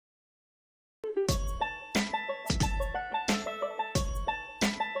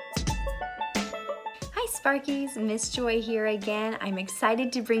Sparkies, Miss Joy here again. I'm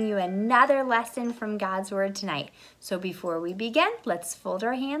excited to bring you another lesson from God's Word tonight. So before we begin, let's fold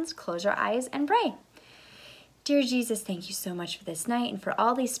our hands, close our eyes, and pray. Dear Jesus, thank you so much for this night and for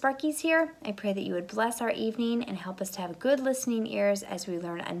all these Sparkies here. I pray that you would bless our evening and help us to have good listening ears as we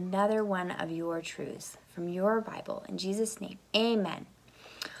learn another one of your truths from your Bible. In Jesus' name, amen.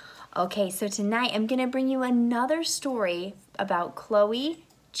 Okay, so tonight I'm going to bring you another story about Chloe,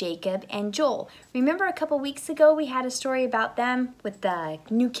 Jacob, and Joel. Remember a couple weeks ago we had a story about them with the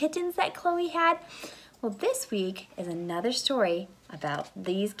new kittens that Chloe had? Well, this week is another story about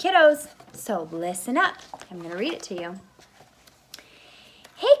these kiddos. So listen up. I'm going to read it to you.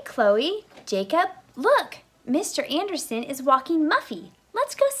 Hey, Chloe, Jacob, look, Mr. Anderson is walking Muffy.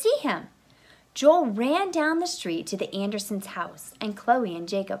 Let's go see him. Joel ran down the street to the Andersons' house, and Chloe and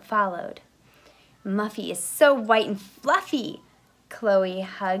Jacob followed. Muffy is so white and fluffy. Chloe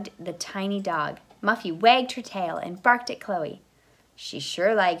hugged the tiny dog. Muffy wagged her tail and barked at Chloe. She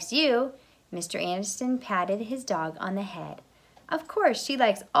sure likes you. Mr. Anderson patted his dog on the head. Of course, she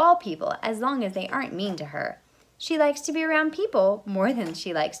likes all people as long as they aren't mean to her. She likes to be around people more than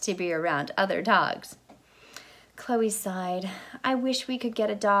she likes to be around other dogs. Chloe sighed. I wish we could get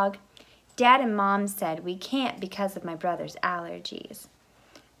a dog. Dad and Mom said we can't because of my brother's allergies.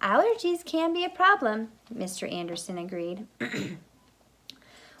 Allergies can be a problem, Mr. Anderson agreed.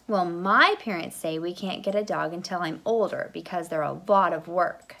 Well, my parents say we can't get a dog until I'm older because they're a lot of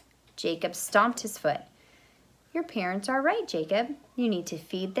work. Jacob stomped his foot. Your parents are right, Jacob. You need to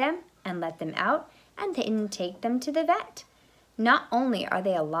feed them and let them out and then take them to the vet. Not only are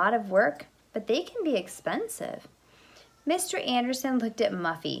they a lot of work, but they can be expensive. Mr. Anderson looked at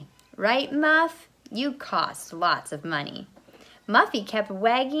Muffy. Right, Muff? You cost lots of money. Muffy kept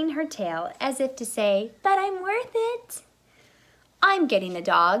wagging her tail as if to say, but I'm worth it. I'm getting a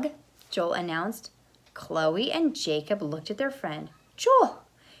dog, Joel announced. Chloe and Jacob looked at their friend. Joel,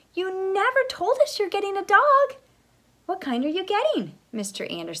 you never told us you're getting a dog. What kind are you getting? Mr.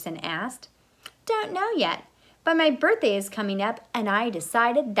 Anderson asked. Don't know yet, but my birthday is coming up and I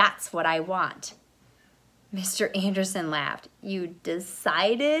decided that's what I want. Mr. Anderson laughed. You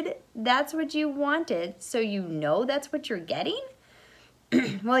decided that's what you wanted, so you know that's what you're getting?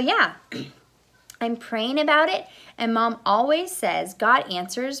 Well, yeah. I'm praying about it, and Mom always says God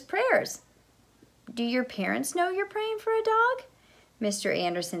answers prayers. Do your parents know you're praying for a dog? Mr.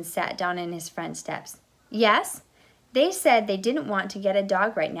 Anderson sat down in his front steps. Yes, they said they didn't want to get a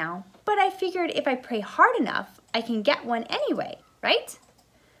dog right now, but I figured if I pray hard enough, I can get one anyway, right?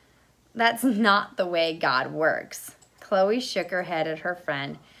 That's not the way God works. Chloe shook her head at her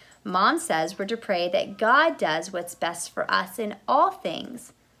friend. Mom says we're to pray that God does what's best for us in all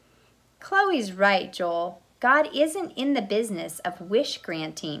things. Chloe's right, Joel. God isn't in the business of wish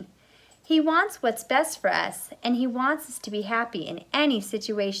granting. He wants what's best for us, and he wants us to be happy in any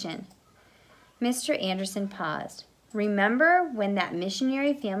situation. Mr. Anderson paused. Remember when that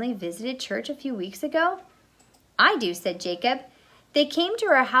missionary family visited church a few weeks ago? I do, said Jacob. They came to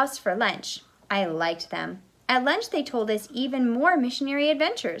our house for lunch. I liked them. At lunch, they told us even more missionary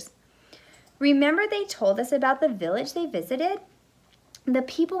adventures. Remember they told us about the village they visited? The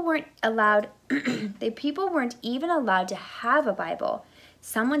people weren't even allowed to have a Bible.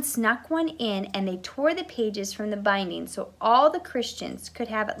 Someone snuck one in and they tore the pages from the binding so all the Christians could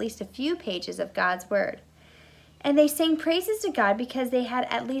have at least a few pages of God's Word. And they sang praises to God because they had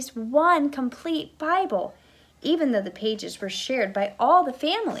at least one complete Bible, even though the pages were shared by all the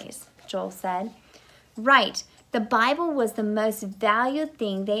families, Joel said. Right, the Bible was the most valued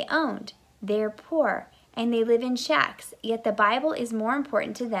thing they owned. They're poor and they live in shacks, yet the Bible is more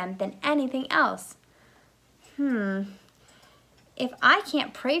important to them than anything else. If I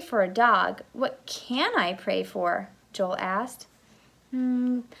can't pray for a dog, what can I pray for? Joel asked.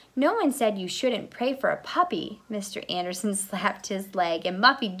 No one said you shouldn't pray for a puppy. Mr. Anderson slapped his leg and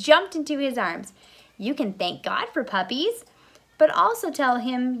Muffy jumped into his arms. You can thank God for puppies, but also tell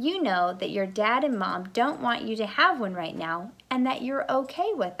him you know that your dad and mom don't want you to have one right now and that you're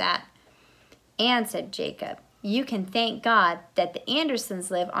okay with that. And, said Jacob, you can thank God that the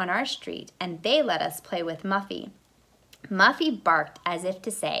Andersons live on our street and they let us play with Muffy. Muffy barked as if to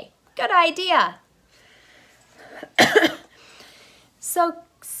say, good idea. So,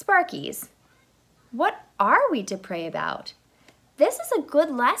 Sparkies, what are we to pray about? This is a good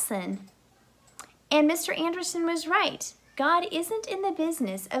lesson. And Mr. Anderson was right. God isn't in the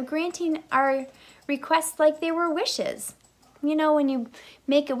business of granting our requests like they were wishes. You know, when you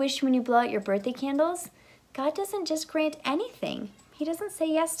make a wish when you blow out your birthday candles, God doesn't just grant anything. He doesn't say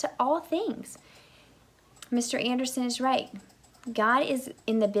yes to all things. Mr. Anderson is right. God is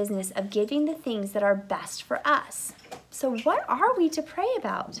in the business of giving the things that are best for us. So what are we to pray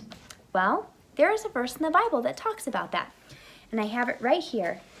about? Well, there is a verse in the Bible that talks about that. And I have it right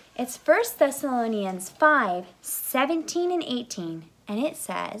here. It's 1 Thessalonians 5:17 and 18. And it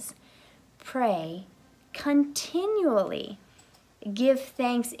says, pray continually. Give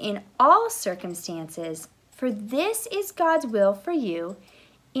thanks in all circumstances, for this is God's will for you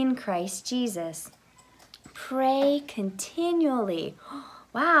in Christ Jesus. Pray continually.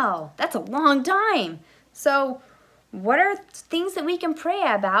 Wow, that's a long time. So what are things that we can pray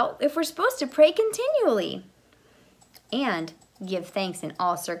about if we're supposed to pray continually? And give thanks in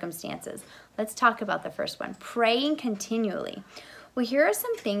all circumstances. Let's talk about the first one, praying continually. Well, here are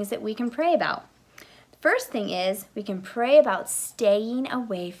some things that we can pray about. The first thing is we can pray about staying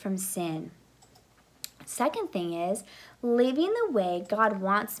away from sin. Second thing is living the way God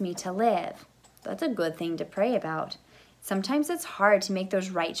wants me to live. That's a good thing to pray about. Sometimes it's hard to make those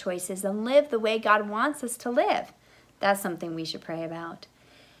right choices and live the way God wants us to live. That's something we should pray about.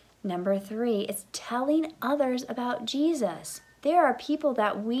 Number 3 is telling others about Jesus. There are people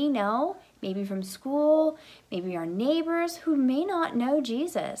that we know, maybe from school, maybe our neighbors, who may not know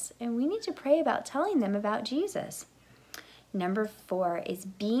Jesus, and we need to pray about telling them about Jesus. Number 4 is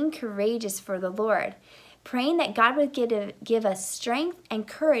being courageous for the Lord, praying that God would give us strength and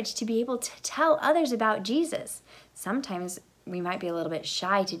courage to be able to tell others about Jesus. Sometimes we might be a little bit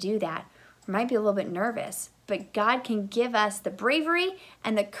shy to do that, or might be a little bit nervous, but God can give us the bravery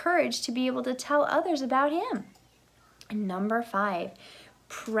and the courage to be able to tell others about Him. And number 5,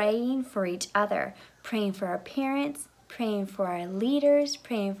 praying for each other, praying for our parents, praying for our leaders,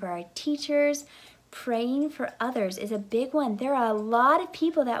 praying for our teachers. Praying for others is a big one. There are a lot of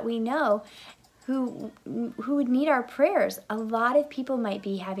people that we know who would need our prayers. A lot of people might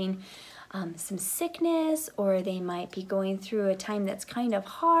be having some sickness, or they might be going through a time that's kind of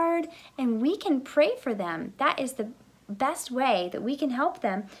hard, and we can pray for them. That is the best way that we can help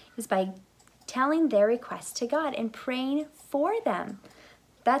them, is by telling their requests to God and praying for them.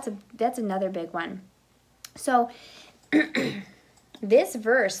 That's another big one. So this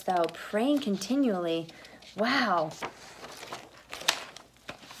verse, though, praying continually, wow,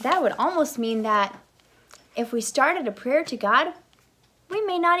 that would almost mean that if we started a prayer to God, we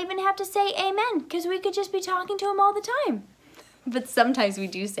may not even have to say amen, because we could just be talking to Him all the time. But sometimes we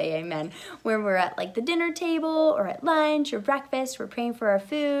do say amen when we're at like the dinner table or at lunch or breakfast. We're praying for our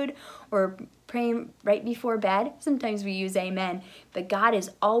food or praying right before bed. Sometimes we use amen. But God is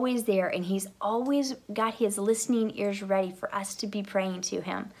always there, and He's always got His listening ears ready for us to be praying to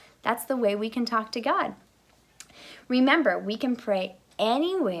Him. That's the way we can talk to God. Remember, we can pray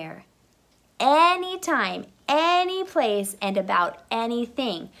anywhere, anytime, any place, and about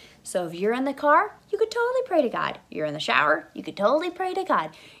anything. So if you're in the car, you could totally pray to God. You're in the shower, you could totally pray to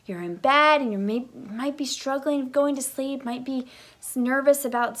God. You're in bed and you might be struggling going to sleep, might be nervous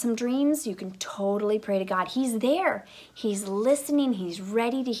about some dreams, you can totally pray to God. He's there. He's listening. He's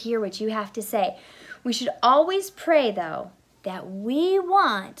ready to hear what you have to say. We should always pray, though, that we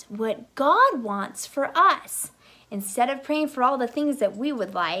want what God wants for us. Instead of praying for all the things that we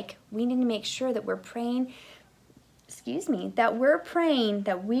would like, we need to make sure that we're praying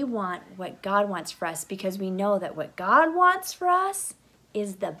that we want what God wants for us, because we know that what God wants for us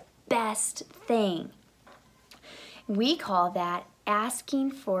is the best thing. We call that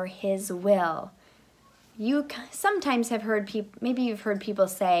asking for His will. You sometimes have heard people, maybe you've heard people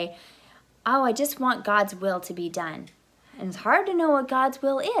say, oh, I just want God's will to be done. And it's hard to know what God's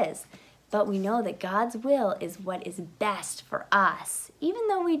will is, but we know that God's will is what is best for us. Even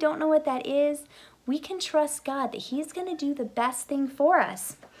though we don't know what that is, we can trust God that He's going to do the best thing for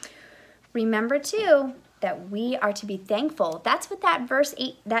us. Remember, too, that we are to be thankful. That's what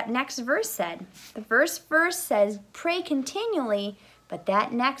that next verse said. The first verse says, pray continually, but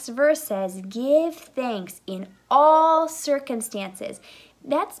that next verse says, give thanks in all circumstances.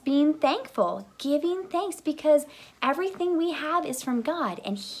 That's being thankful, giving thanks, because everything we have is from God,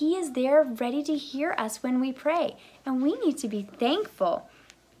 and He is there ready to hear us when we pray, and we need to be thankful.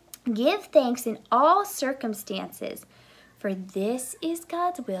 Give thanks in all circumstances, for this is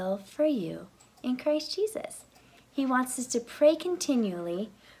God's will for you in Christ Jesus. He wants us to pray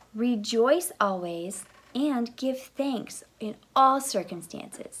continually, rejoice always, and give thanks in all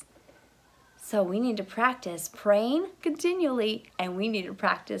circumstances. So we need to practice praying continually, and we need to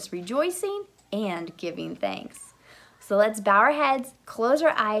practice rejoicing and giving thanks. So let's bow our heads, close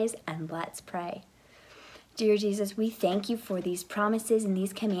our eyes, and let's pray. Dear Jesus, we thank You for these promises and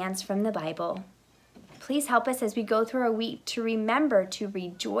these commands from the Bible. Please help us as we go through our week to remember to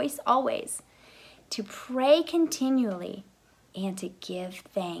rejoice always, to pray continually, and to give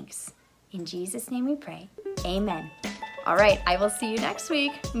thanks. In Jesus' name we pray. Amen. All right, I will see you next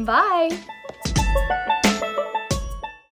week. Bye.